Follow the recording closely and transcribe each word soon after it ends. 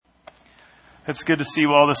It's good to see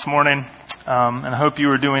you all this morning, and I hope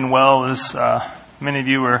you are doing well as many of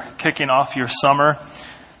you are kicking off your summer.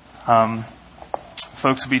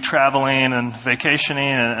 Folks will be traveling and vacationing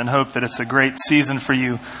and hope that it's a great season for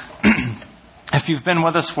you. If you've been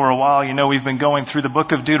with us for a while, you know we've been going through the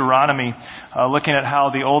book of Deuteronomy, looking at how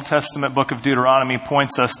the Old Testament book of Deuteronomy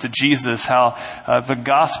points us to Jesus, how the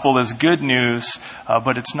gospel is good news,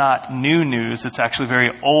 but it's not new news. It's actually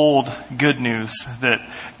very old good news that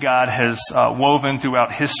God has woven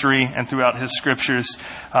throughout history and throughout His scriptures,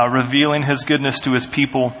 revealing His goodness to His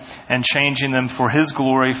people and changing them for His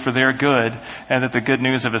glory, for their good, and that the good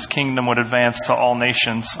news of His kingdom would advance to all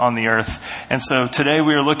nations on the earth. And so today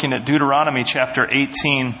we are looking at Deuteronomy chapter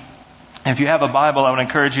 18. If you have a Bible, I would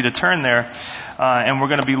encourage you to turn there. And we're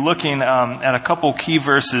going to be looking at a couple key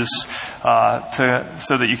verses so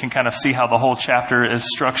that you can kind of see how the whole chapter is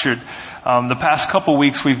structured. The past couple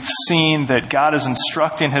weeks, we've seen that God is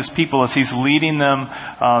instructing His people as He's leading them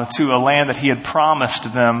to a land that He had promised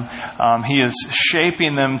them. He is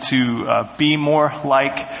shaping them to be more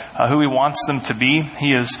like who He wants them to be.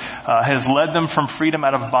 He has led them from freedom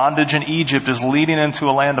out of bondage in Egypt, is leading into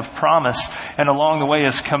a land of promise, and along the way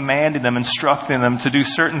is commanding them, instructing them to do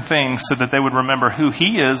certain things so that they would remember who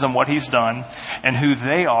He is and what He's done, and who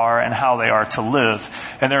they are and how they are to live.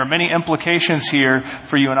 And there are many implications here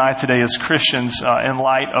for you and I today as Christians in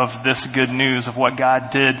light of this good news of what God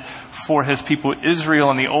did for His people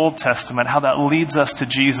Israel in the Old Testament, how that leads us to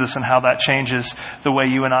Jesus and how that changes the way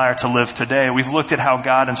you and I are to live today. We've looked at how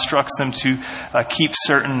God instructs them to keep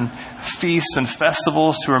certain feasts and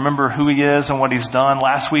festivals to remember who He is and what He's done.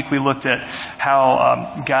 Last week we looked at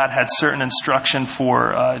how God had certain instruction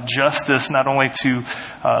for justice, not only to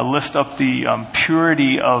lift up the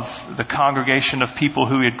purity of the congregation of people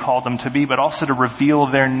who He had called them to be, but also to reveal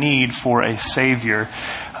their need for a Savior,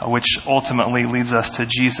 which ultimately leads us to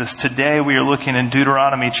Jesus. Today we are looking in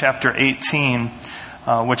Deuteronomy chapter 18,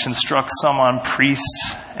 which instructs some on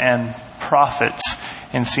priests and prophets,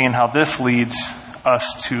 and seeing how this leads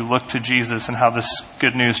us to look to Jesus and how this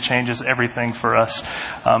good news changes everything for us.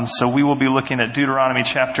 So we will be looking at Deuteronomy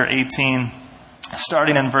chapter 18,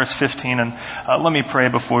 starting in verse 15. And let me pray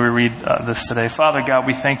before we read this today. Father God,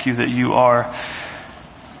 we thank You that You are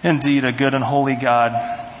indeed a good and holy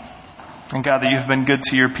God. And God, that You've been good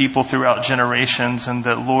to Your people throughout generations, and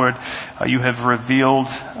that, Lord, You have revealed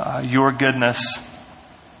Your goodness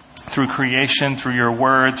through creation, through Your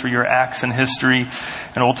word, through Your acts in history,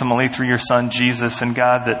 and ultimately through Your Son, Jesus. And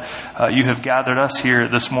God, that You have gathered us here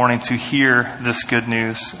this morning to hear this good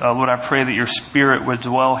news. Lord, I pray that Your Spirit would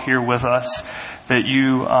dwell here with us, that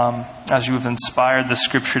You, as You have inspired the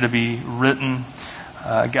Scripture to be written,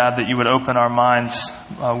 God, that You would open our minds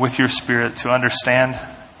with Your Spirit to understand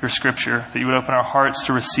Your Scripture, that You would open our hearts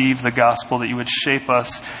to receive the gospel, that You would shape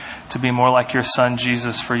us to be more like Your Son,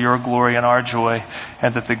 Jesus, for Your glory and our joy,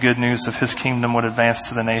 and that the good news of His kingdom would advance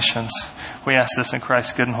to the nations. We ask this in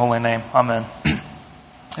Christ's good and holy name. Amen.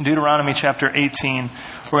 In Deuteronomy chapter 18,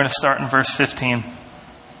 we're going to start in verse 15.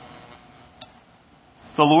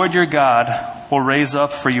 The Lord your God will raise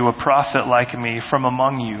up for you a prophet like me from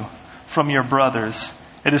among you, from your brothers.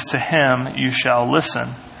 It is to him you shall listen.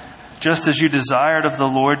 Just as you desired of the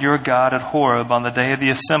Lord your God at Horeb on the day of the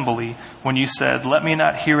assembly, when you said, "Let me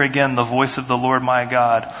not hear again the voice of the Lord my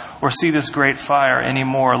God, or see this great fire any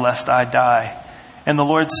more, lest I die." And the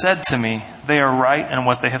Lord said to me, "They are right in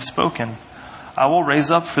what they have spoken. I will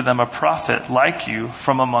raise up for them a prophet like you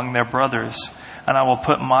from among their brothers, and I will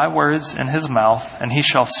put my words in his mouth, and he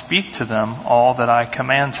shall speak to them all that I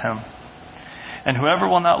command him. And whoever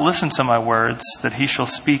will not listen to my words that he shall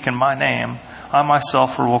speak in my name, I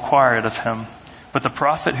myself will require it of him. But the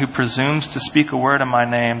prophet who presumes to speak a word in my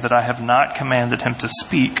name that I have not commanded him to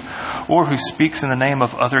speak, or who speaks in the name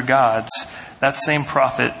of other gods, that same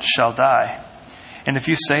prophet shall die. And if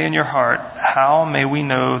you say in your heart, how may we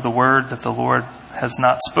know the word that the Lord has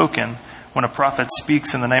not spoken? When a prophet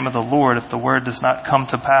speaks in the name of the Lord, if the word does not come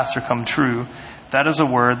to pass or come true, that is a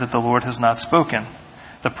word that the Lord has not spoken.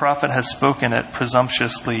 The prophet has spoken it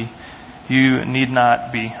presumptuously. You need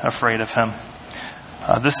not be afraid of him."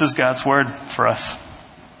 This is God's word for us.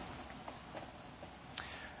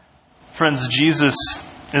 Friends, Jesus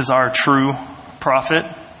is our true prophet,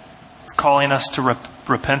 calling us to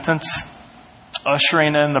repentance,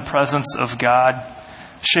 ushering in the presence of God,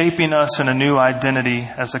 shaping us in a new identity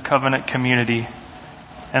as a covenant community,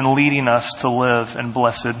 and leading us to live in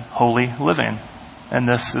blessed, holy living. And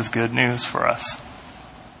this is good news for us.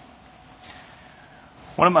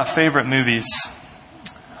 One of my favorite movies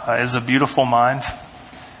is A Beautiful Mind.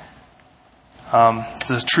 It's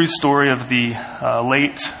a true story of the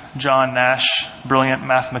late John Nash, brilliant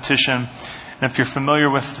mathematician. And if you're familiar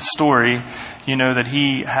with the story, you know that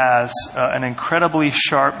he has an incredibly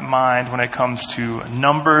sharp mind when it comes to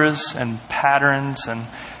numbers and patterns and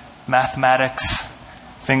mathematics,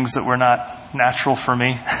 things that were not natural for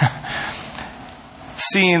me.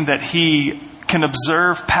 Seeing that he can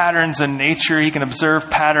observe patterns in nature, he can observe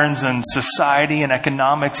patterns in society and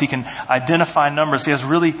economics, he can identify numbers. He has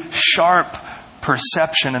really sharp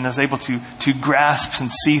perception and is able to grasp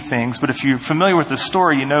and see things. But if you're familiar with the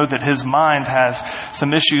story, you know that his mind has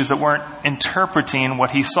some issues that weren't interpreting what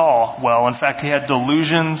he saw well. In fact, he had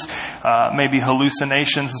delusions, maybe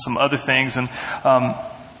hallucinations and some other things. And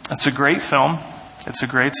it's a great film. It's a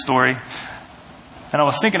great story. And I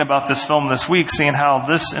was thinking about this film this week, seeing how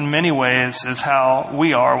this in many ways is how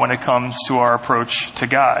we are when it comes to our approach to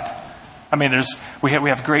God. I mean, we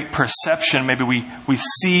have great perception. Maybe we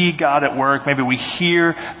see God at work. Maybe we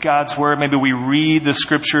hear God's word. Maybe we read the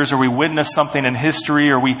scriptures, or we witness something in history,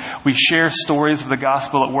 or we share stories of the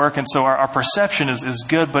gospel at work. And so our perception is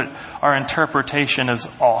good, but our interpretation is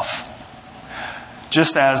off.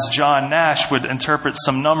 Just as John Nash would interpret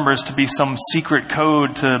some numbers to be some secret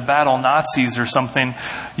code to battle Nazis or something,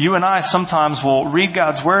 you and I sometimes will read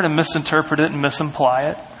God's word and misinterpret it and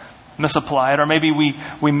misapply it. Or maybe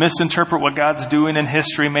we misinterpret what God's doing in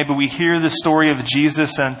history. Maybe we hear the story of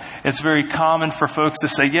Jesus, and it's very common for folks to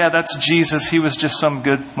say, yeah, that's Jesus. He was just some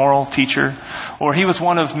good moral teacher. Or he was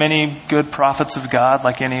one of many good prophets of God,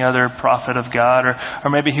 like any other prophet of God. Or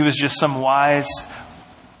maybe he was just some wise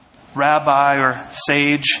rabbi or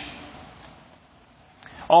sage.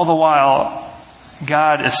 All the while,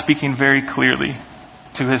 God is speaking very clearly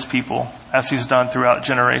to his people, as he's done throughout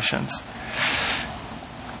generations.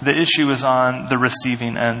 The issue is on the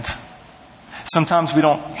receiving end. Sometimes we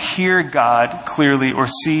don't hear God clearly or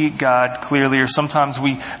see God clearly, or sometimes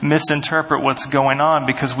we misinterpret what's going on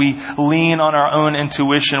because we lean on our own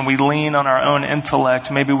intuition, we lean on our own intellect.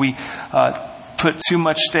 Maybe we put too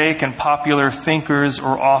much stake in popular thinkers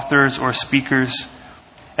or authors or speakers.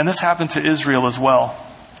 And this happened to Israel as well.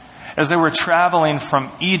 As they were traveling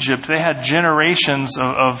from Egypt, they had generations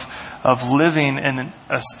of living in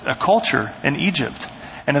a culture in Egypt.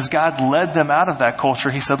 And as God led them out of that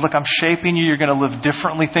culture, he said, look, I'm shaping you. You're going to live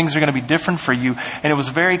differently. Things are going to be different for you. And it was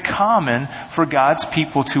very common for God's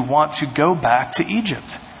people to want to go back to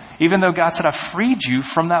Egypt. Even though God said, I freed you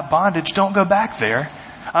from that bondage, don't go back there.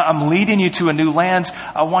 I'm leading you to a new land.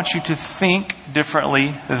 I want you to think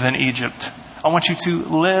differently than Egypt. I want you to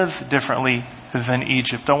live differently than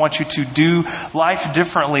Egypt. I want you to do life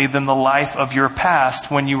differently than the life of your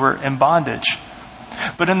past when you were in bondage.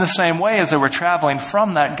 But in the same way, as they were traveling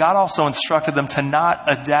from that, God also instructed them to not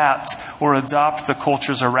adapt or adopt the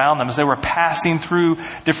cultures around them. As they were passing through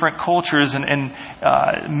different cultures and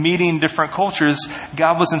meeting different cultures,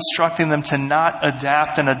 God was instructing them to not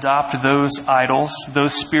adapt and adopt those idols,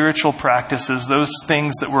 those spiritual practices, those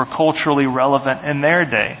things that were culturally relevant in their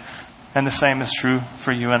day. And the same is true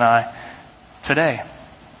for you and I today.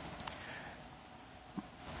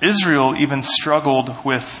 Israel even struggled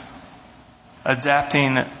with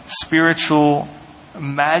adapting spiritual,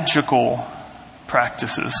 magical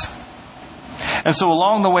practices. And so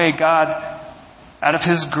along the way, God, out of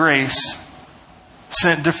his grace,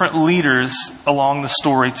 sent different leaders along the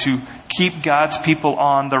story to keep God's people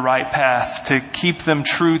on the right path, to keep them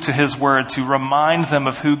true to his word, to remind them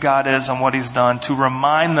of who God is and what he's done, to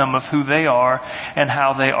remind them of who they are and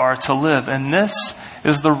how they are to live. And this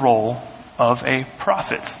is the role of a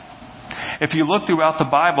prophet. If you look throughout the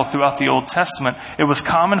Bible, throughout the Old Testament, it was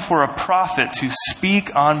common for a prophet to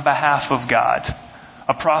speak on behalf of God.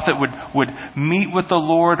 A prophet would meet with the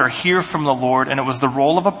Lord or hear from the Lord, and it was the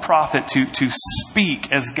role of a prophet to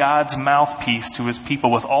speak as God's mouthpiece to his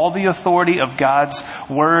people. With all the authority of God's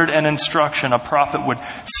word and instruction, a prophet would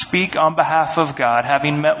speak on behalf of God,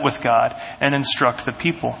 having met with God, and instruct the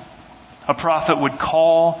people. A prophet would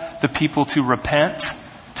call the people to repent,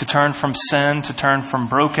 to turn from sin, to turn from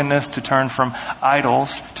brokenness, to turn from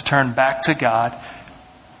idols, to turn back to God.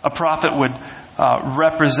 A prophet would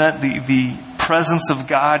represent the presence of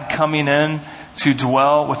God coming in to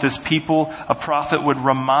dwell with his people. A prophet would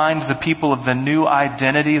remind the people of the new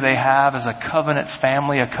identity they have as a covenant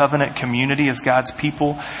family, a covenant community as God's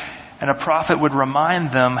people. And a prophet would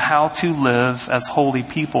remind them how to live as holy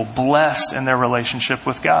people, blessed in their relationship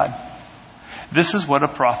with God. This is what a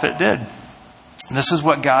prophet did. This is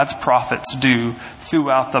what God's prophets do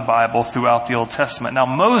throughout the Bible, throughout the Old Testament. Now,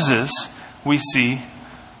 Moses, we see,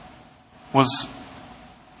 was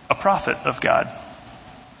a prophet of God.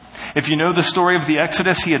 If you know the story of the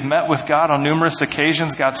Exodus, he had met with God on numerous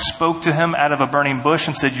occasions. God spoke to him out of a burning bush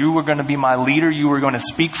and said, you were going to be my leader. You were going to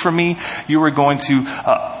speak for me. You were going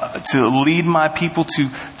to lead my people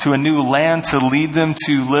to a new land, to lead them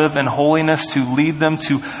to live in holiness, to lead them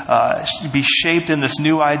to be shaped in this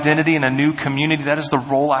new identity and a new community. That is the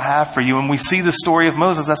role I have for you. And we see the story of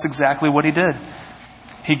Moses. That's exactly what he did.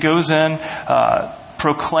 He goes in,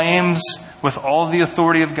 proclaims with all the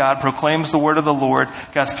authority of God, proclaims the word of the Lord.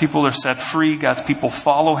 God's people are set free. God's people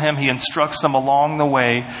follow him. He instructs them along the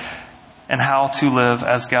way and how to live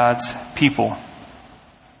as God's people.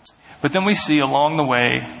 But then we see along the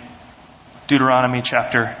way Deuteronomy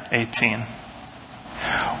chapter 18,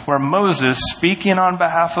 where Moses, speaking on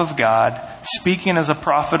behalf of God, speaking as a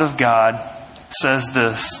prophet of God, says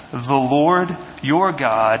this: the Lord your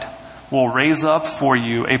God will raise up for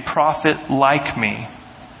you a prophet like me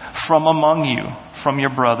from among you, from your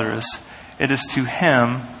brothers. It is to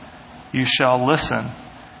him you shall listen.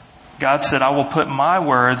 God said, I will put my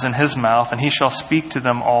words in his mouth, and he shall speak to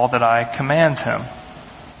them all that I command him.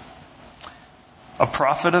 A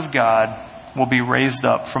prophet of God will be raised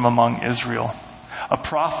up from among Israel. A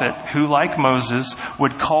prophet who, like Moses,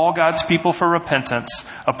 would call God's people for repentance.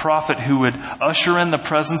 A prophet who would usher in the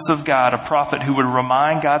presence of God. A prophet who would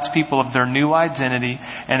remind God's people of their new identity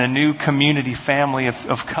and a new community, family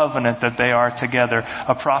of covenant that they are together.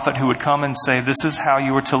 A prophet who would come and say, this is how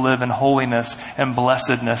you are to live in holiness and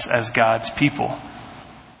blessedness as God's people.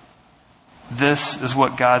 This is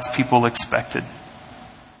what God's people expected.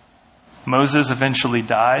 Moses eventually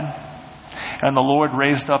died. And the Lord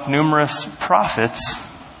raised up numerous prophets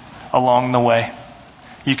along the way.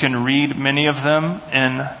 You can read many of them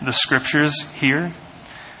in the scriptures here.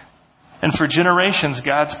 And for generations,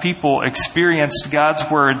 God's people experienced God's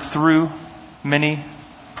word through many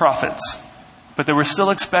prophets. But they were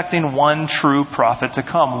still expecting one true prophet to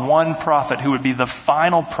come. One prophet who would be the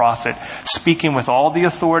final prophet, speaking with all the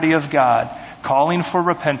authority of God, calling for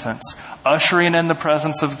repentance, ushering in the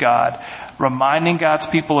presence of God, reminding God's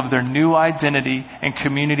people of their new identity and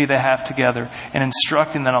community they have together, and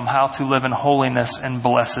instructing them on how to live in holiness and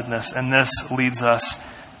blessedness. And this leads us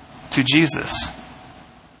to Jesus.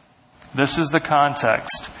 This is the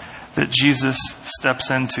context that Jesus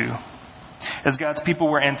steps into. As God's people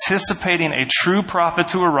were anticipating a true prophet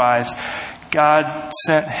to arise, God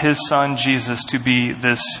sent his son Jesus to be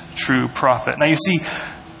this true prophet. Now you see,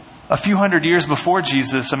 a few hundred years before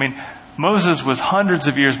Jesus, Moses was hundreds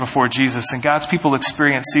of years before Jesus, and God's people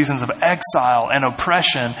experienced seasons of exile and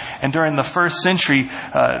oppression. And during the first century,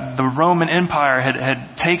 the Roman Empire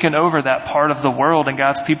had taken over that part of the world, and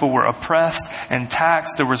God's people were oppressed and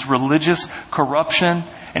taxed. There was religious corruption,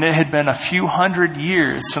 and it had been a few hundred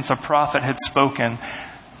years since a prophet had spoken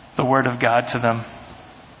the word of God to them.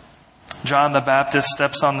 John the Baptist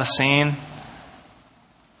steps on the scene,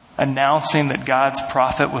 announcing that God's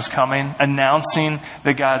prophet was coming, announcing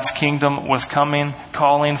that God's kingdom was coming,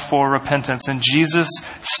 calling for repentance. And Jesus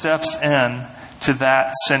steps in to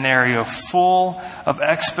that scenario, full of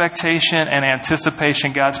expectation and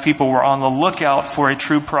anticipation. God's people were on the lookout for a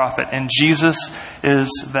true prophet, and Jesus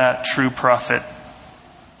is that true prophet.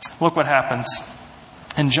 Look what happens.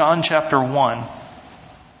 In John chapter 1,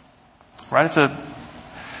 right at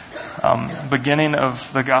the beginning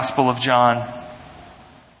of the Gospel of John,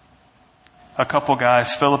 a couple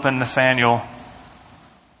guys, Philip and Nathanael,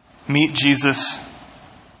 meet Jesus,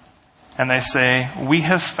 and they say, we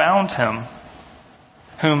have found him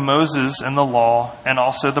whom Moses in the law and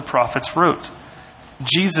also the prophets wrote,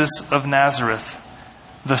 Jesus of Nazareth,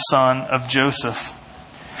 the son of Joseph.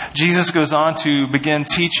 Jesus goes on to begin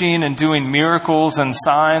teaching and doing miracles and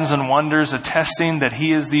signs and wonders, attesting that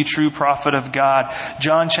he is the true prophet of God.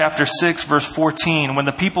 John chapter 6, verse 14, when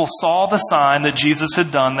the people saw the sign that Jesus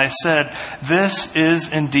had done, they said, this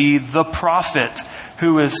is indeed the prophet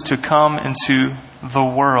who is to come into the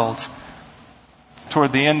world.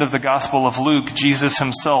 Toward the end of the Gospel of Luke, Jesus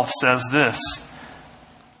himself says this.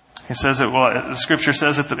 He says the scripture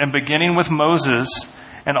says that in beginning with Moses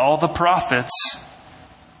and all the prophets,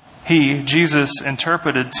 he, Jesus,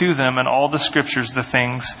 interpreted to them in all the scriptures the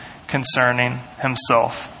things concerning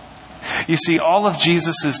himself. You see, all of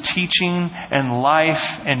Jesus' teaching and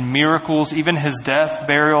life and miracles, even his death,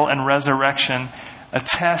 burial, and resurrection,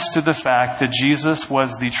 attest to the fact that Jesus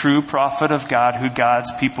was the true prophet of God who God's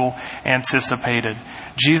people anticipated.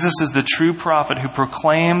 Jesus is the true prophet who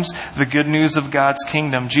proclaims the good news of God's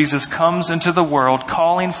kingdom. Jesus comes into the world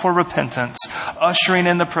calling for repentance, ushering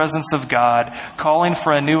in the presence of God, calling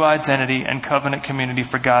for a new identity and covenant community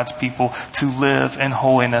for God's people to live in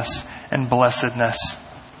holiness and blessedness.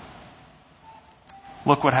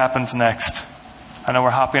 Look what happens next. I know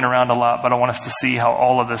we're hopping around a lot, but I want us to see how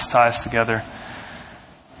all of this ties together.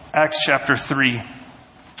 Acts chapter 3.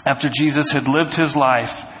 After Jesus had lived his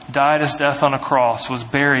life, died his death on a cross, was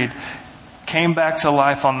buried, came back to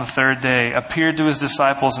life on the third day, appeared to his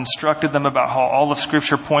disciples, instructed them about how all of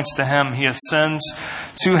Scripture points to him. He ascends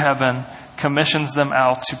to heaven, commissions them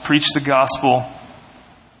out to preach the gospel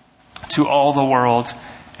to all the world.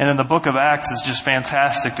 And in the book of Acts, it's just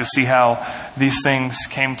fantastic to see how these things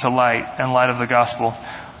came to light in light of the gospel.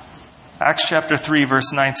 Acts chapter 3,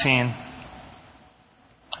 verse 19.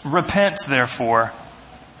 Repent, therefore,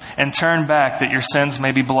 and turn back that your sins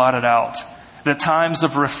may be blotted out, that times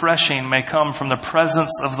of refreshing may come from the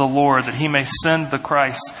presence of the Lord, that he may send the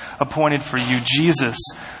Christ appointed for you, Jesus,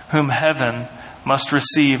 whom heaven must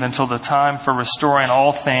receive until the time for restoring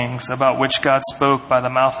all things, about which God spoke by the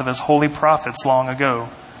mouth of his holy prophets long ago.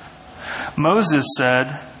 Moses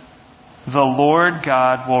said, "The Lord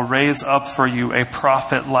God will raise up for you a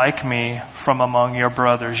prophet like me from among your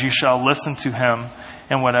brothers. You shall listen to him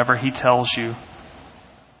in whatever he tells you.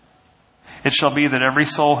 It shall be that every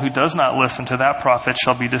soul who does not listen to that prophet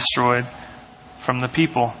shall be destroyed from the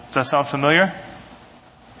people." Does that sound familiar?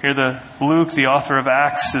 Here Luke, the author of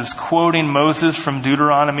Acts, is quoting Moses from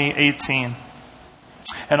Deuteronomy 18.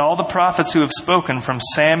 "And all the prophets who have spoken from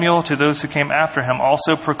Samuel to those who came after him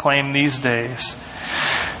also proclaim these days,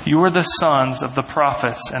 you are the sons of the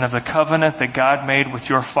prophets and of the covenant that God made with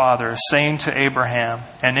your fathers, saying to Abraham,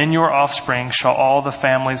 and in your offspring shall all the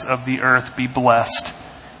families of the earth be blessed.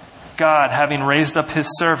 God, having raised up his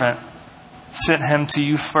servant, sent him to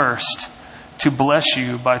you first to bless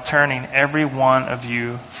you by turning every one of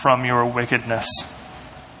you from your wickedness."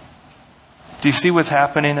 Do you see what's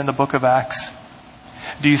happening in the book of Acts?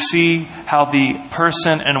 Do you see how the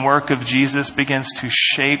person and work of Jesus begins to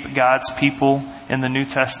shape God's people in the New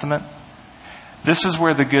Testament? This is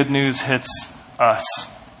where the good news hits us,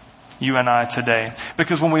 you and I today.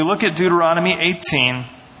 Because when we look at Deuteronomy 18,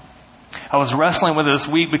 I was wrestling with it this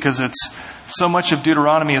week because so much of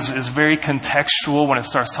Deuteronomy is very contextual when it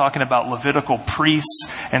starts talking about Levitical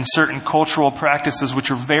priests and certain cultural practices,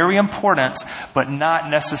 which are very important, but not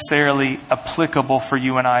necessarily applicable for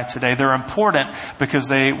you and I today. They're important because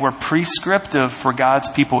they were prescriptive for God's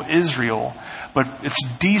people Israel, but it's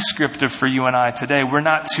descriptive for you and I today. We're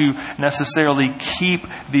not to necessarily keep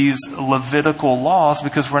these Levitical laws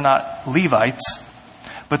because we're not Levites.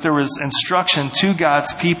 But there was instruction to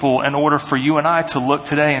God's people in order for you and I to look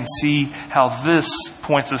today and see how this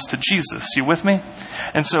points us to Jesus. You with me?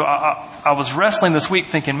 And so I was wrestling this week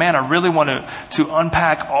thinking, man, I really want to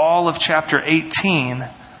unpack all of chapter 18.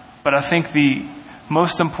 But I think the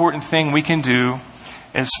most important thing we can do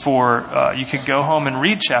is you can go home and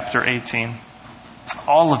read chapter 18.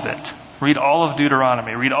 All of it. Read all of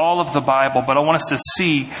Deuteronomy. Read all of the Bible. But I want us to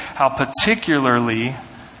see how particularly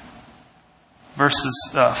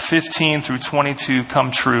verses 15 through 22 come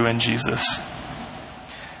true in Jesus.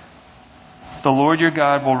 "The Lord your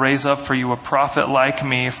God will raise up for you a prophet like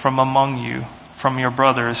me from among you, from your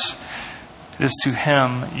brothers. It is to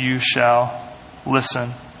him you shall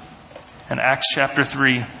listen." And Acts chapter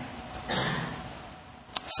 3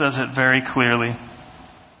 says it very clearly.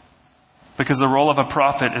 Because the role of a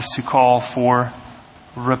prophet is to call for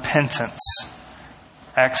repentance.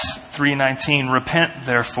 Acts 3:19, "Repent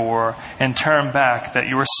therefore and turn back that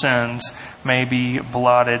your sins may be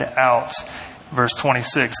blotted out." Verse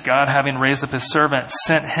 26, "God having raised up his servant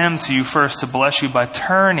sent him to you first to bless you by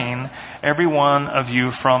turning every one of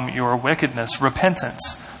you from your wickedness."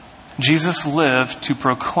 Repentance. Jesus lived to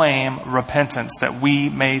proclaim repentance, that we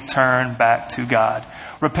may turn back to God.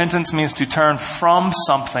 Repentance means to turn from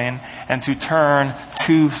something and to turn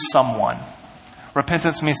to someone.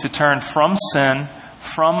 Repentance means to turn from sin,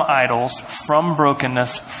 from idols, from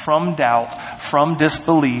brokenness, from doubt, from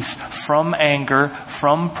disbelief, from anger,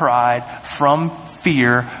 from pride, from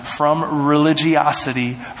fear, from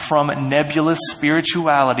religiosity, from nebulous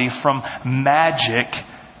spirituality, from magic.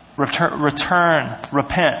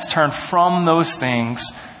 Repent, turn from those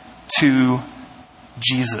things to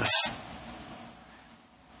Jesus.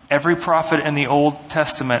 Every prophet in the Old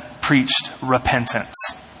Testament preached repentance.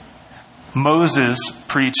 Moses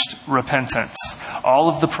preached repentance. All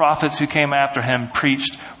of the prophets who came after him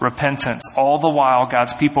preached repentance. All the while,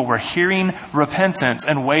 God's people were hearing repentance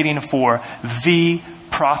and waiting for the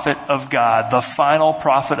prophet of God, the final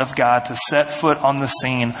prophet of God, to set foot on the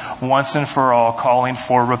scene once and for all, calling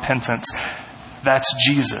for repentance. That's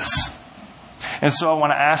Jesus. And so I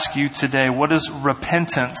want to ask you today, what does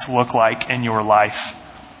repentance look like in your life?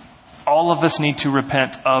 All of us need to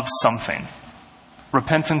repent of something.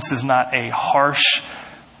 Repentance is not a harsh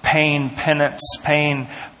paying penance, paying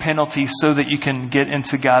penalty so that you can get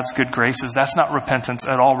into God's good graces. That's not repentance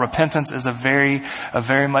at all. Repentance is a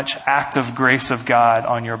very much act of grace of God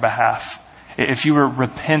on your behalf. If you were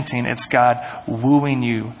repenting, it's God wooing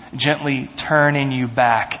you, gently turning you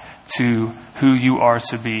back to who you are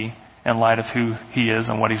to be in light of who He is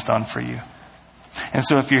and what He's done for you. And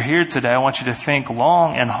so if you're here today, I want you to think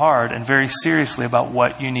long and hard and very seriously about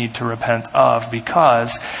what you need to repent of,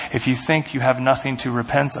 because if you think you have nothing to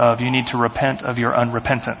repent of, you need to repent of your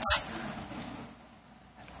unrepentance.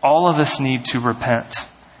 All of us need to repent.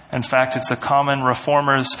 In fact, it's a common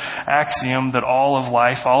reformer's axiom that all of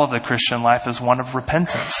life, all of the Christian life, is one of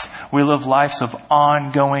repentance. We live lives of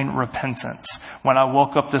ongoing repentance. When I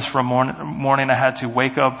woke up this morning, I had to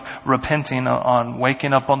wake up repenting on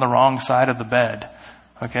waking up on the wrong side of the bed.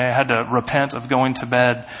 Okay, I had to repent of going to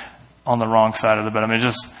bed on the wrong side of the bed. I mean,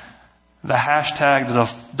 just the hashtag,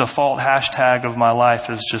 the default hashtag of my life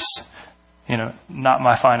is just, not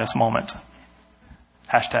my finest moment.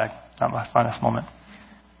 Hashtag, not my finest moment.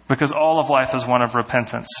 Because all of life is one of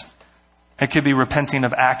repentance. It could be repenting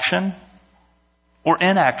of action or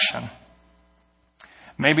inaction.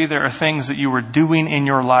 Maybe there are things that you were doing in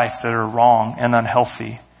your life that are wrong and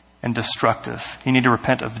unhealthy and destructive. You need to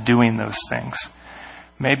repent of doing those things.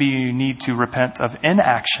 Maybe you need to repent of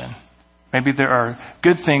inaction. Maybe there are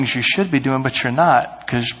good things you should be doing, but you're not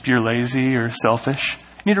because you're lazy or selfish.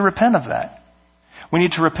 You need to repent of that. We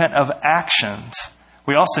need to repent of actions.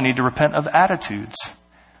 We also need to repent of attitudes.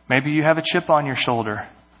 Maybe you have a chip on your shoulder.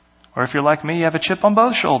 Or if you're like me, you have a chip on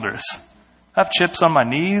both shoulders. I have chips on my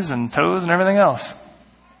knees and toes and everything else.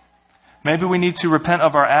 Maybe we need to repent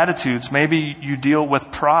of our attitudes. Maybe you deal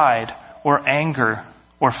with pride or anger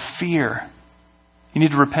or fear. You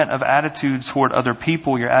need to repent of attitude toward other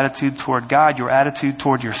people, your attitude toward God, your attitude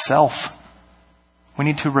toward yourself. We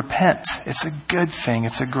need to repent. It's a good thing.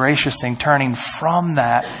 It's a gracious thing. Turning from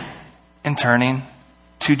that and turning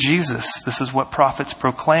to Jesus. This is what prophets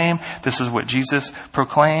proclaim. This is what Jesus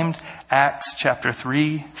proclaimed. Acts chapter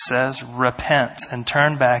 3 says, repent and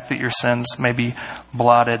turn back that your sins may be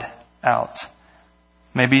blotted out.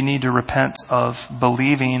 Maybe you need to repent of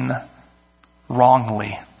believing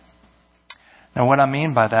wrongly. Now what I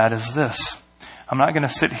mean by that is this. I'm not going to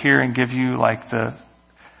sit here and give you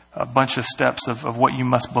a bunch of steps of what you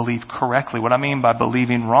must believe correctly. What I mean by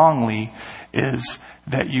believing wrongly is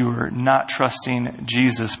that you are not trusting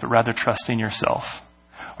Jesus, but rather trusting yourself.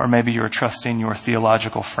 Or maybe you're trusting your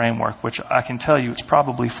theological framework, which I can tell you it's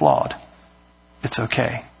probably flawed. It's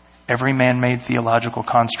okay. Every man-made theological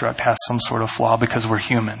construct has some sort of flaw because we're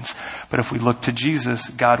humans. But if we look to Jesus,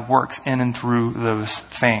 God works in and through those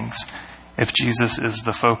things. If Jesus is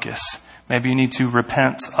the focus. Maybe you need to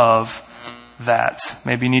repent of that.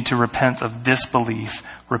 Maybe you need to repent of disbelief.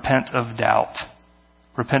 Repent of doubt.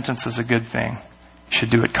 Repentance is a good thing. You should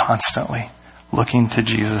do it constantly. Looking to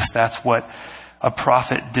Jesus. That's what a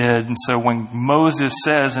prophet did. And so when Moses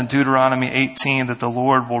says in Deuteronomy 18 that the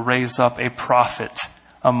Lord will raise up a prophet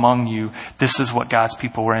among you, this is what God's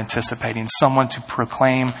people were anticipating. Someone to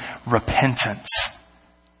proclaim repentance.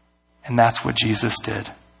 And that's what Jesus did.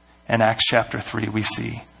 In Acts chapter 3 we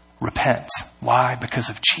see repent. Why? Because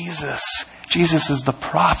of Jesus. Jesus is the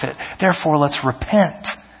prophet. Therefore let's repent.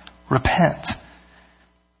 Repent.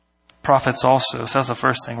 Prophets also, so that's the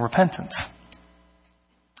first thing, repentance.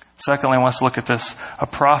 Secondly, I want us to look at this. A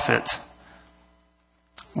prophet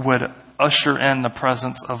would usher in the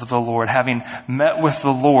presence of the Lord. Having met with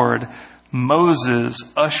the Lord, Moses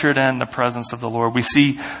ushered in the presence of the Lord. We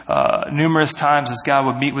see numerous times as God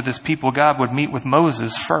would meet with His people, God would meet with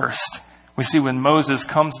Moses first. We see when Moses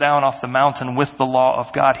comes down off the mountain with the law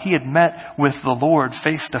of God, he had met with the Lord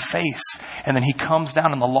face to face. And then he comes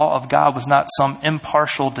down and the law of God was not some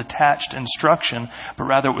impartial, detached instruction, but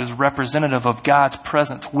rather it was representative of God's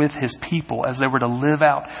presence with His people as they were to live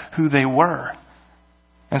out who they were.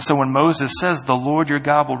 And so when Moses says, the Lord your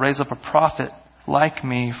God will raise up a prophet like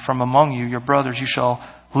me from among you, your brothers, you shall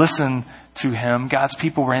listen to him. God's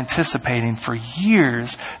people were anticipating for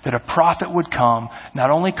years that a prophet would come, not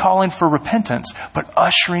only calling for repentance, but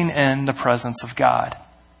ushering in the presence of God.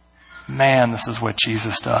 Man, this is what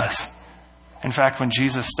Jesus does. In fact, when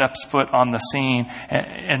Jesus steps foot on the scene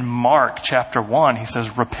in Mark chapter 1, he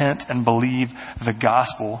says, repent and believe the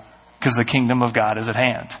gospel because the kingdom of God is at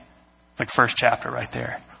hand. Like first chapter right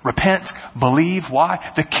there. Repent, believe.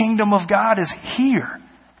 Why? The kingdom of God is here.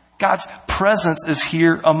 God's presence is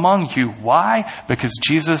here among you. Why? Because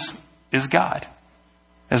Jesus is God.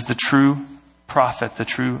 As the true prophet, the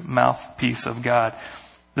true mouthpiece of God.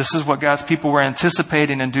 This is what God's people were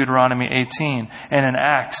anticipating in Deuteronomy 18. And in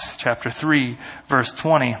Acts chapter 3, verse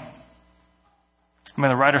 20,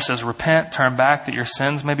 The writer says, repent, turn back, that your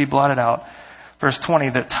sins may be blotted out. Verse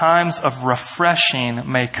 20, that times of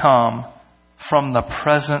refreshing may come from the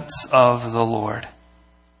presence of the Lord,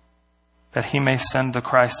 that he may send the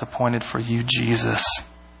Christ appointed for you, Jesus,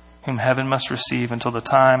 whom heaven must receive until the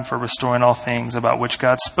time for restoring all things, about which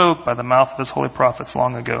God spoke by the mouth of his holy prophets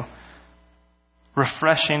long ago.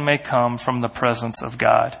 Refreshing may come from the presence of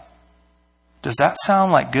God. Does that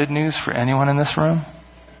sound like good news for anyone in this room?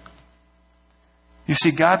 You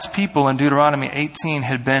see, God's people in Deuteronomy 18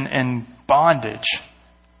 had been in bondage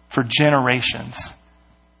for generations,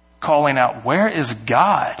 calling out, where is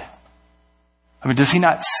God? Does he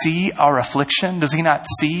not see our affliction? Does he not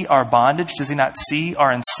see our bondage? Does he not see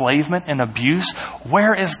our enslavement and abuse?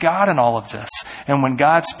 Where is God in all of this? And when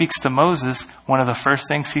God speaks to Moses, one of the first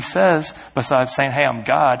things he says, besides saying, hey, I'm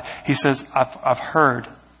God, he says, I've heard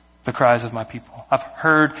the cries of my people. I've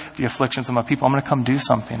heard the afflictions of my people. I'm going to come do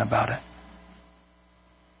something about it.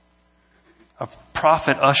 A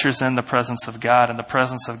prophet ushers in the presence of God. In the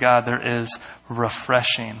presence of God, there is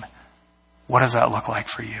refreshing. What does that look like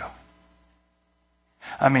for you?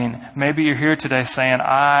 Maybe you're here today saying,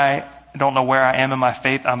 I don't know where I am in my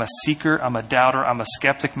faith. I'm a seeker. I'm a doubter. I'm a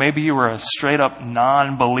skeptic. Maybe you were a straight up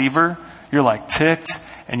non-believer. You're like ticked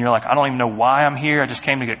and you're like, I don't even know why I'm here. I just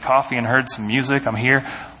came to get coffee and heard some music. I'm here.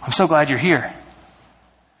 I'm so glad you're here.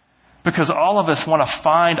 Because all of us want to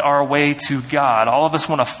find our way to God. All of us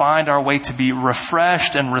want to find our way to be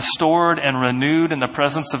refreshed and restored and renewed in the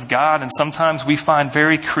presence of God. And sometimes we find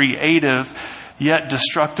very creative yet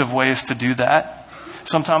destructive ways to do that.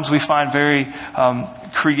 Sometimes we find very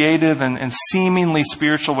creative and seemingly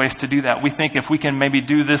spiritual ways to do that. We think if we can maybe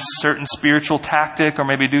do this certain spiritual tactic, or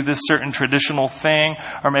maybe do this certain traditional thing,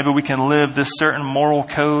 or maybe we can live this certain moral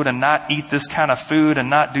code and not eat this kind of food and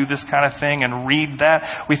not do this kind of thing and read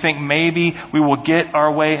that, we think maybe we will get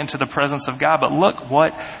our way into the presence of God. But look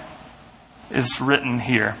what is written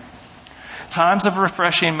here. Times of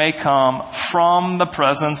refreshing may come from the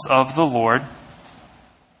presence of the Lord,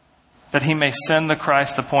 that he may send the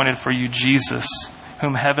Christ appointed for you, Jesus,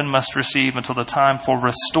 whom heaven must receive until the time for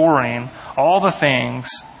restoring all the things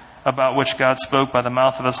about which God spoke by the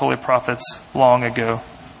mouth of his holy prophets long ago.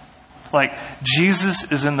 Like,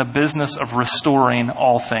 Jesus is in the business of restoring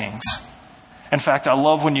all things. In fact, I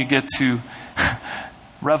love when you get to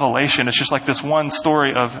Revelation. It's just like this one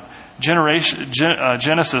story of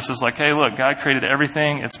Genesis is like, hey, look, God created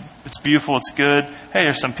everything. It's beautiful. It's good. Hey,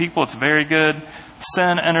 there's some people. It's very good.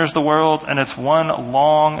 Sin enters the world, and it's one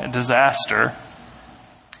long disaster.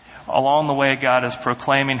 Along the way, God is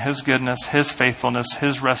proclaiming his goodness, his faithfulness,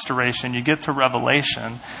 his restoration. You get to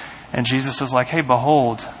Revelation, and Jesus is like, hey,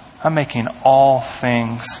 behold, I'm making all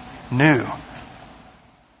things new.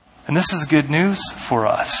 And this is good news for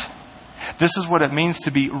us. This is what it means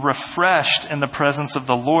to be refreshed in the presence of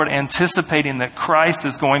the Lord, anticipating that Christ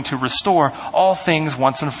is going to restore all things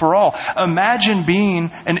once and for all. Imagine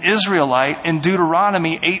being an Israelite in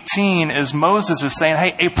Deuteronomy 18 as Moses is saying,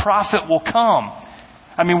 hey, a prophet will come.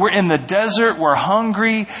 We're in the desert, we're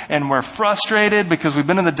hungry, and we're frustrated because we've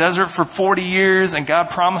been in the desert for 40 years and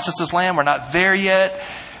God promised us this land. We're not there yet.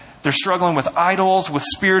 They're struggling with idols, with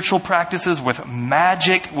spiritual practices, with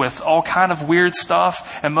magic, with all kind of weird stuff.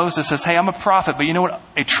 And Moses says, hey, I'm a prophet, but you know what?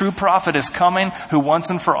 A true prophet is coming who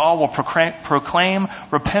once and for all will proclaim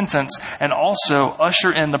repentance and also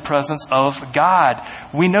usher in the presence of God.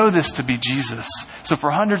 We know this to be Jesus. So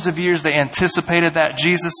for hundreds of years, they anticipated that.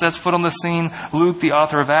 Jesus sets foot on the scene. Luke, the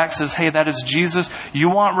author of Acts, says, hey, that is Jesus.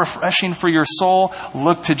 You want refreshing for your soul?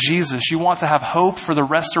 Look to Jesus. You want to have hope for the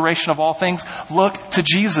restoration of all things? Look to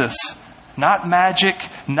Jesus. Not magic,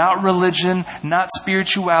 not religion, not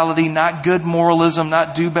spirituality, not good moralism,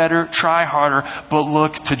 not do better, try harder, but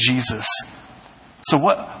look to Jesus. So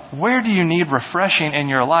where do you need refreshing in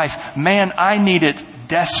your life? Man, I need it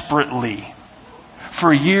desperately.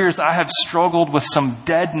 For years, I have struggled with some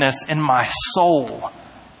deadness in my soul.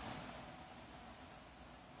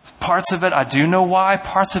 Parts of it, I do know why.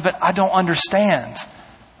 Parts of it, I don't understand.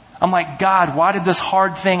 I'm like, God, why did this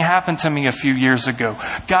hard thing happen to me a few years ago?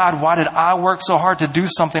 God, why did I work so hard to do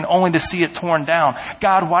something only to see it torn down?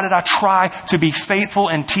 God, why did I try to be faithful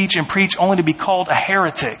and teach and preach only to be called a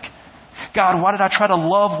heretic? God, why did I try to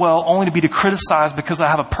love well only to be criticized because I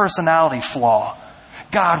have a personality flaw?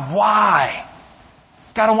 God, why?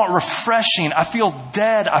 God, I want refreshing. I feel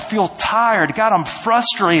dead. I feel tired. God, I'm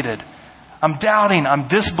frustrated. I'm doubting. I'm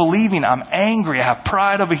disbelieving. I'm angry. I have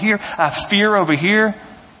pride over here. I have fear over here.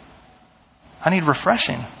 I need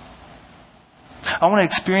refreshing. I want to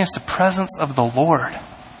experience the presence of the Lord.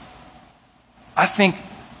 I think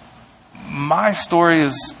my story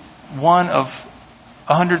is one of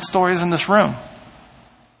 100 stories in this room.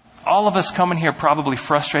 All of us coming here probably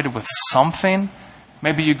frustrated with something.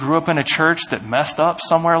 Maybe you grew up in a church that messed up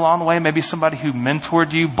somewhere along the way. Maybe somebody who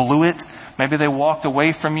mentored you blew it. Maybe they walked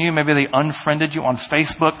away from you. Maybe they unfriended you on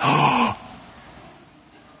Facebook.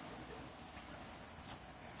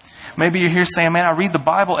 Maybe you're here saying, man, I read the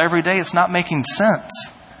Bible every day. It's not making sense.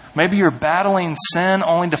 Maybe you're battling sin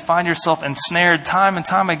only to find yourself ensnared time and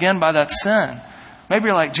time again by that sin. Maybe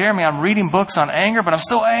you're like, Jeremy, I'm reading books on anger, but I'm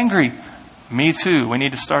still angry. Me too. We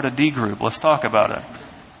need to start a D group. Let's talk about it.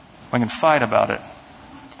 We can fight about it.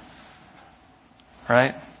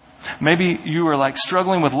 Right? Maybe you are like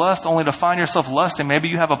struggling with lust only to find yourself lusting. Maybe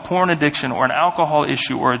you have a porn addiction or an alcohol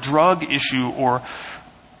issue or a drug issue or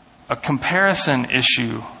a comparison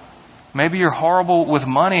issue. Maybe you're horrible with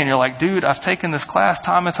money and you're like, dude, I've taken this class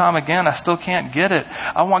time and time again. I still can't get it.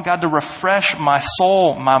 I want God to refresh my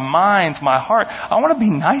soul, my mind, my heart. I want to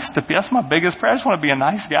be nice to people. That's my biggest prayer. I just want to be a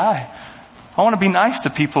nice guy. I want to be nice to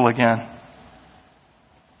people again.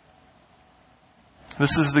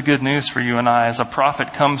 This is the good news for you and I. As a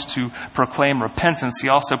prophet comes to proclaim repentance, he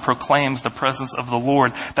also proclaims the presence of the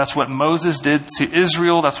Lord. That's what Moses did to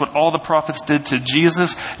Israel. That's what all the prophets did to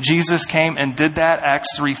Jesus. Jesus came and did that.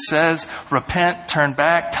 Acts 3 says, repent, turn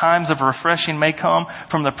back. Times of refreshing may come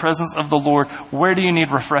from the presence of the Lord. Where do you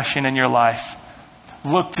need refreshing in your life?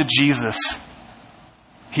 Look to Jesus.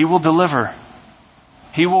 He will deliver.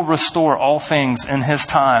 He will restore all things in His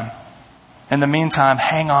time. In the meantime,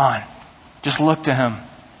 hang on. Just look to Him.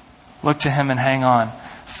 Look to Him and hang on.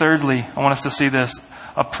 Thirdly, I want us to see this.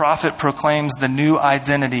 A prophet proclaims the new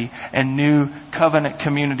identity and new covenant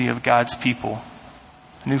community of God's people.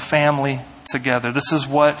 New family together. This is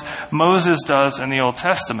what Moses does in the Old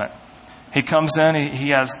Testament. He comes in, he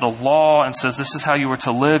has the law and says, this is how you are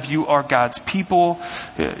to live. You are God's people.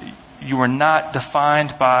 You are not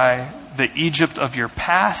defined by the Egypt of your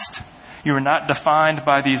past. You are not defined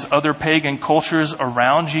by these other pagan cultures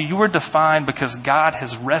around you. You are defined because God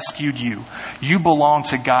has rescued you. You belong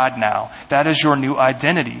to God now. That is your new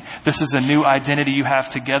identity. This is a new identity you have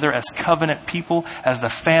together as covenant people, as the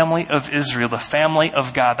family of Israel, the family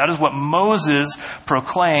of God. That is what Moses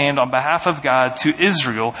proclaimed on behalf of God to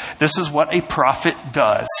Israel. This is what a prophet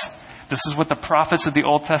does. This is what the prophets of the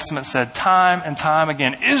Old Testament said time and time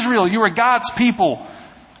again. Israel, you are God's people.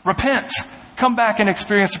 Repent. Come back and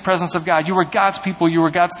experience the presence of God. You were God's people. You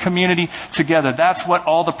were God's community together. That's what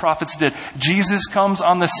all the prophets did. Jesus comes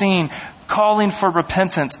on the scene, calling for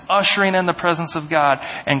repentance, ushering in the presence of God,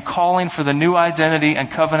 and calling for the new identity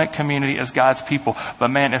and covenant community as God's people.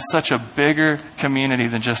 But man, it's such a bigger community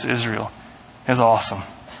than just Israel. It's awesome.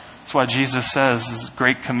 That's why Jesus says His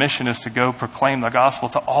great commission is to go proclaim the gospel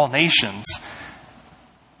to all nations.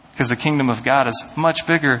 Because the kingdom of God is much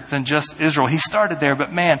bigger than just Israel. He started there,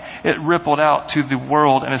 but man, it rippled out to the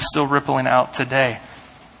world and is still rippling out today.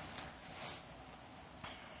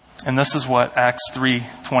 And this is what Acts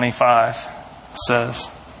 3:25 says.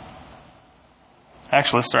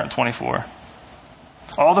 Actually, let's start in 24.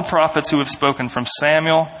 All the prophets who have spoken from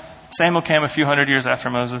Samuel came a few hundred years after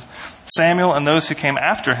Moses. Samuel and those who came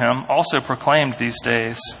after him also proclaimed these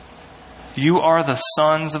days, you are the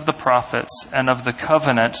sons of the prophets and of the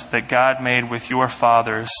covenant that God made with your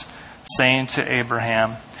fathers, saying to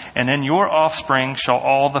Abraham, and in your offspring shall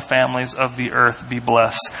all the families of the earth be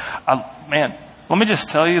blessed. Man, let me just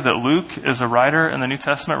tell you that Luke is a writer in the New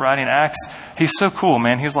Testament writing Acts. He's so cool,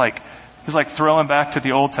 man. He's like throwing back to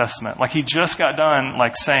the Old Testament. Like he just got done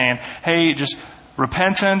saying, hey, just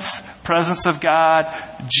repentance, presence of God,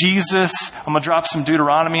 Jesus. I'm going to drop some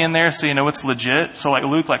Deuteronomy in there so you know it's legit. So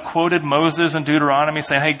Luke quoted Moses and Deuteronomy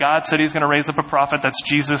saying, hey, God said He's going to raise up a prophet. That's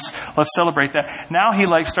Jesus. Let's celebrate that. Now he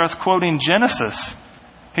starts quoting Genesis.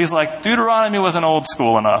 He's like, Deuteronomy wasn't old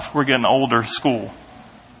school enough. We're getting older school.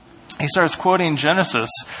 He starts quoting Genesis,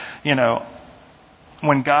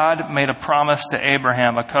 when God made a promise to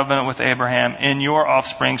Abraham, a covenant with Abraham, in your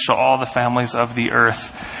offspring shall all the families of the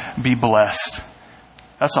earth be blessed.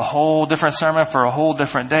 That's a whole different sermon for a whole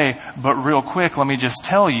different day. But real quick, let me just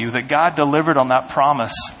tell you that God delivered on that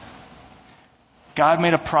promise. God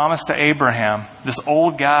made a promise to Abraham, this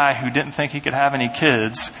old guy who didn't think he could have any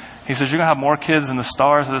kids. He says, you're going to have more kids than the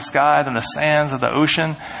stars of the sky, than the sands of the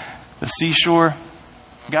ocean, the seashore.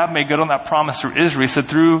 God made good on that promise through Israel. He said,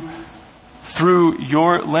 through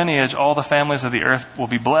your lineage, all the families of the earth will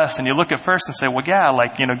be blessed. And you look at first and say, well, yeah,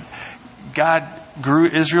 God grew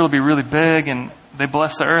Israel to be really big and they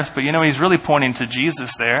blessed the earth. But He's really pointing to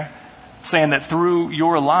Jesus there, saying that through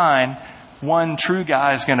your line, one true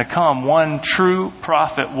guy is going to come. One true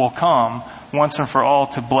prophet will come once and for all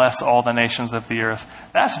to bless all the nations of the earth.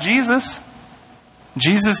 That's Jesus.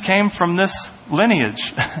 Jesus came from this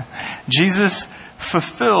lineage. Jesus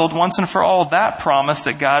fulfilled once and for all that promise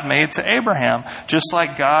that God made to Abraham. Just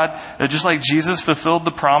like Jesus fulfilled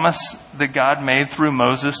the promise that God made through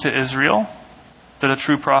Moses to Israel, that a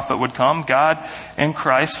true prophet would come, God in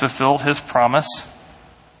Christ fulfilled his promise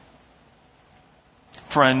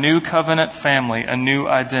for a new covenant family, a new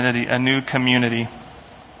identity, a new community.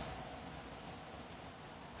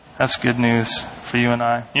 That's good news for you and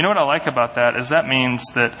I. You know what I like about that is that means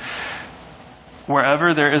that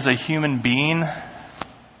wherever there is a human being,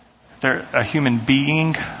 a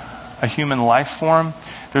human life form,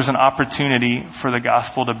 there's an opportunity for the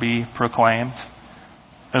gospel to be proclaimed.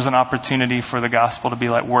 There's an opportunity for the gospel to be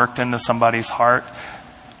worked into somebody's heart.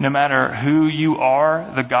 No matter who you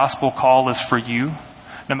are, the gospel call is for you.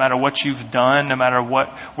 No matter what you've done, no matter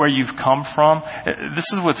where you've come from.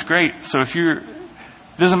 This is what's great. So it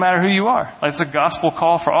doesn't matter who you are. It's a gospel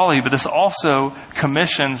call for all of you, but this also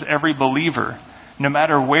commissions every believer. No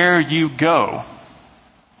matter where you go,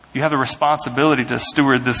 you have the responsibility to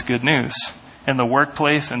steward this good news. In the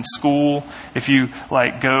workplace, in school, if you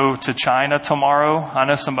go to China tomorrow, I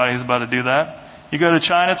know somebody who's about to do that. You go to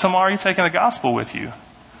China tomorrow, you're taking the gospel with you.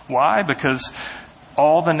 Why? Because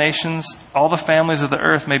all the nations, all the families of the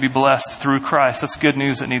earth may be blessed through Christ. That's good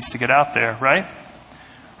news that needs to get out there, right?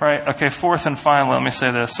 Right. Okay. Fourth and finally, let me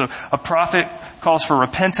say this. So a prophet calls for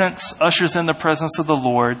repentance, ushers in the presence of the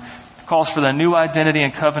Lord, calls for the new identity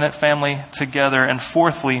and covenant family together. And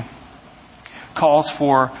fourthly, calls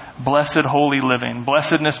for blessed, holy living.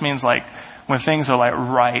 Blessedness means when things are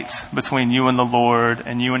right between you and the Lord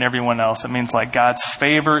and you and everyone else. It means God's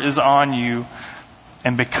favor is on you.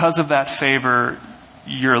 And because of that favor,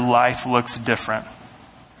 your life looks different.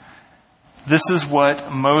 This is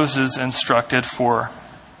what Moses instructed for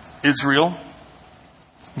Israel,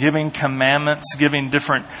 giving commandments, giving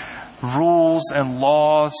different rules and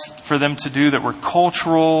laws for them to do that were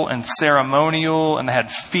cultural and ceremonial, and they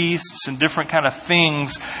had feasts and different kind of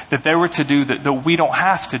things that they were to do that we don't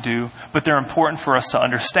have to do, but they're important for us to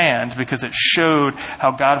understand because it showed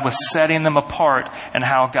how God was setting them apart and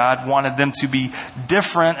how God wanted them to be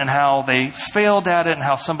different and how they failed at it and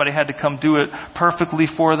how somebody had to come do it perfectly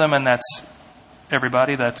for them. And that's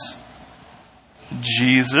everybody. That's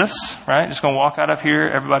Jesus, right? Just going to walk out of here.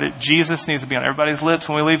 Everybody, Jesus needs to be on everybody's lips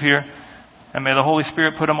when we leave here. And may the Holy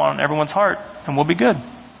Spirit put him on everyone's heart and we'll be good.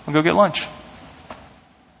 We'll go get lunch.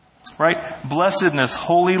 Right? Blessedness,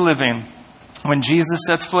 holy living. When Jesus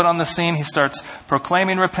sets foot on the scene, he starts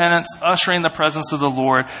proclaiming repentance, ushering the presence of the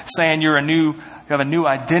Lord, saying you have a new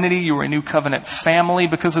identity, you are a new covenant family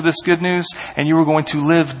because of this good news, and you are going to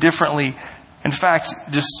live differently. In fact,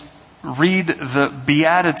 just read the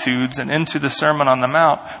Beatitudes and into the Sermon on the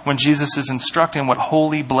Mount when Jesus is instructing what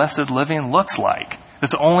holy, blessed living looks like.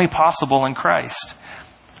 It's only possible in Christ.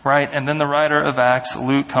 Right? And then the writer of Acts,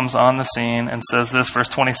 Luke, comes on the scene and says this, verse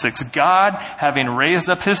 26, God, having raised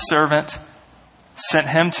up his servant, sent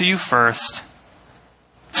him to you first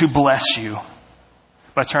to bless you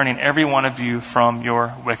by turning every one of you from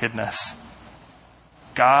your wickedness.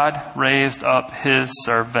 God raised up his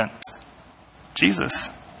servant, Jesus.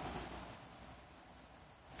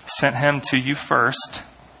 Sent him to you first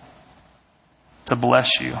to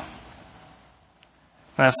bless you.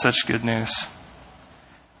 That's such good news.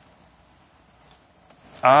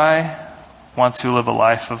 I want to live a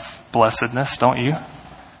life of blessedness, don't you?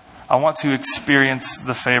 I want to experience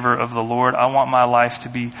the favor of the Lord. I want my life to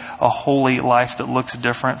be a holy life that looks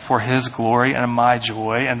different for his glory and my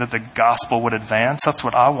joy, and that the gospel would advance. That's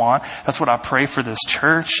what I want. That's what I pray for this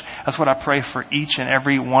church. That's what I pray for each and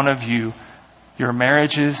every one of you. Your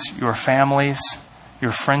marriages, your families,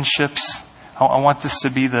 your friendships. I want this to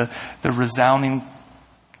be the resounding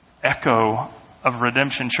echo of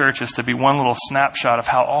Redemption Church, is to be one little snapshot of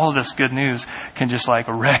how all of this good news can just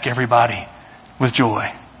wreck everybody with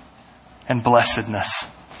joy and blessedness.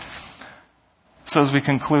 So as we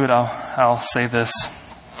conclude, I'll say this.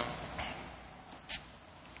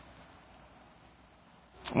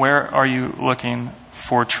 Where are you looking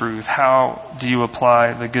for truth? How do you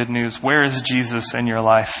apply the good news? Where is Jesus in your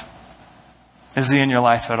life? Is he in your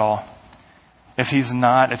life at all? If he's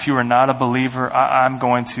not, if you are not a believer, I'm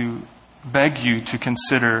going to beg you to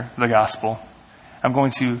consider the gospel. I'm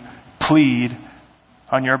going to plead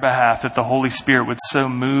on your behalf that the Holy Spirit would so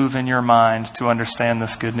move in your mind to understand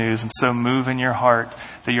this good news, and so move in your heart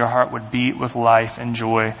that your heart would beat with life and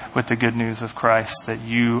joy with the good news of Christ, that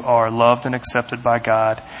you are loved and accepted by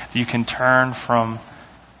God, that you can turn from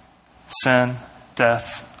sin,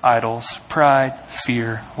 death, idols, pride,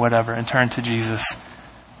 fear, whatever, and turn to Jesus,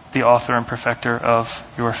 the author and perfecter of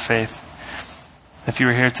your faith. If you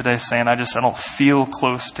were here today saying, I don't feel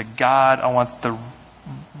close to God, I want the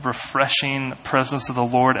refreshing presence of the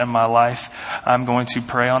Lord in my life, I'm going to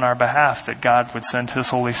pray on our behalf that God would send His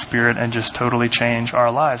Holy Spirit and just totally change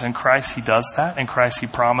our lives. In Christ, He does that. In Christ, He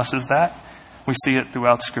promises that. We see it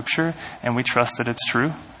throughout Scripture, and we trust that it's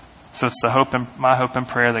true. So it's my hope and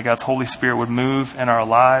prayer that God's Holy Spirit would move in our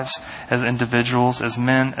lives as individuals, as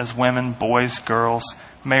men, as women, boys, girls,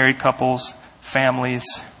 married couples, families,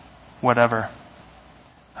 whatever.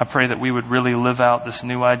 I pray that we would really live out this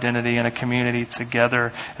new identity in a community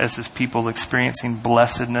together as His people, experiencing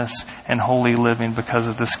blessedness and holy living because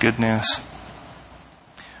of this good news.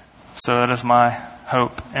 So that is my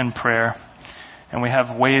hope and prayer. And we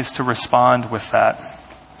have ways to respond with that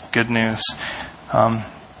good news.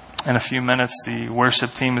 In a few minutes, the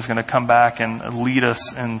worship team is going to come back and lead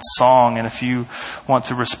us in song. And if you want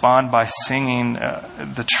to respond by singing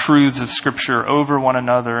the truths of Scripture over one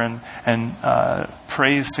another and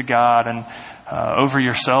praise to God and over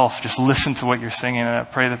yourself, just listen to what you're singing. And I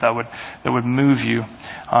pray that would move you.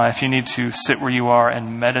 If you need to sit where you are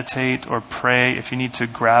and meditate or pray, if you need to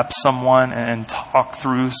grab someone and talk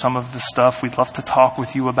through some of the stuff, we'd love to talk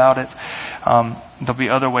with you about it. There'll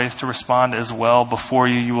be other ways to respond as well. Before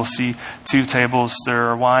you will see 2 tables.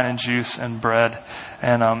 There are wine and juice and bread.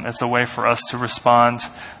 And it's a way for us to respond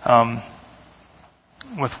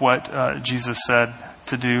with what Jesus said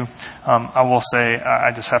to do. I will say,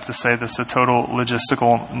 I just have to say this, a total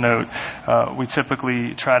logistical note. We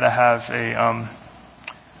typically try to have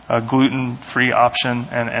a gluten-free option,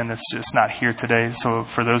 and it's just not here today. So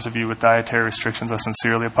for those of you with dietary restrictions, I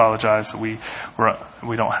sincerely apologize that we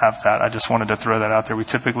don't have that. I just wanted to throw that out there. We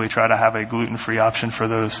typically try to have a gluten-free option for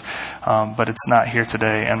those, but it's not here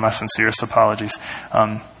today, and my sincerest apologies.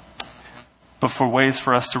 But for ways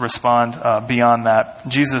for us to respond beyond that,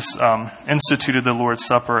 Jesus instituted the Lord's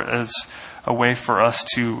Supper as a way for us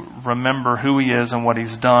to remember who He is and what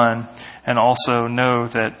He's done, and also know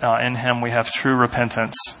that in Him we have true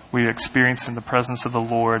repentance. We experience in the presence of the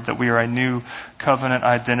Lord that we are a new covenant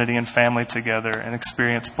identity and family together and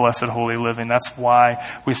experience blessed holy living. That's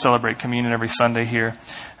why we celebrate communion every Sunday here.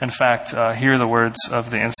 In fact, hear the words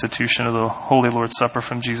of the institution of the Holy Lord's Supper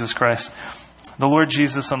from Jesus Christ. The Lord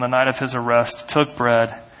Jesus, on the night of His arrest, took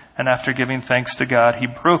bread, and after giving thanks to God, He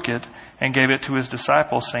broke it and gave it to His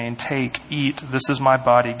disciples, saying, "Take, eat, this is my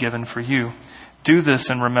body given for you. Do this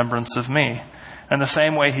in remembrance of me." In the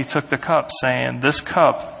same way, He took the cup, saying, "This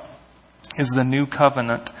cup is the new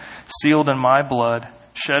covenant, sealed in my blood,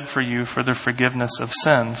 shed for you for the forgiveness of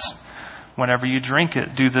sins. Whenever you drink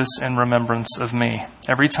it, do this in remembrance of me."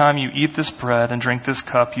 Every time you eat this bread and drink this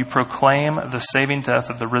cup, you proclaim the saving death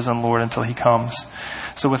of the risen Lord until He comes.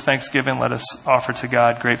 So with thanksgiving, let us offer to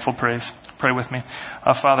God grateful praise. Pray with me.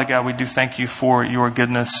 Father God, we do thank You for Your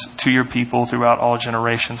goodness to Your people throughout all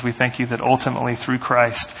generations. We thank You that ultimately through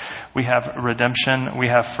Christ, we have redemption, we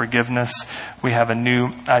have forgiveness, we have a new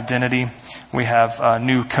identity, we have a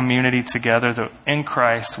new community together. That in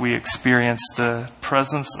Christ we experience the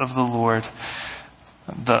presence of the Lord,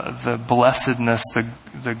 the blessedness,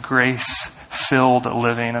 the grace-filled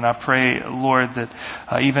living. And I pray, Lord, that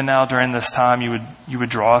even now during this time you would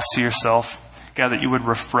draw us to Yourself. God, that You would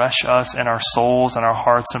refresh us in our souls and our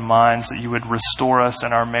hearts and minds, that You would restore us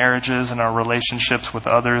in our marriages and our relationships with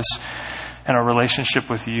others and our relationship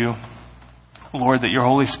with You. Lord, that Your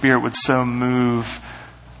Holy Spirit would so move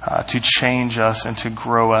to change us and to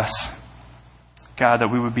grow us. God,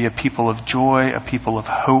 that we would be a people of joy, a people of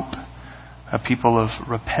hope, a people of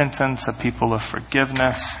repentance, a people of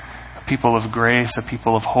forgiveness, a people of grace, a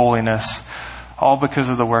people of holiness, all because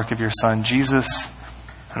of the work of Your Son, Jesus,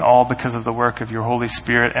 and all because of the work of Your Holy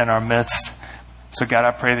Spirit in our midst. So God,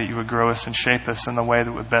 I pray that You would grow us and shape us in the way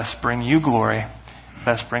that would best bring You glory,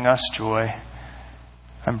 best bring us joy,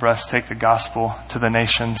 and best take the gospel to the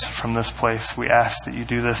nations from this place. We ask that You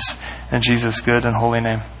do this in Jesus' good and holy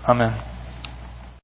name. Amen.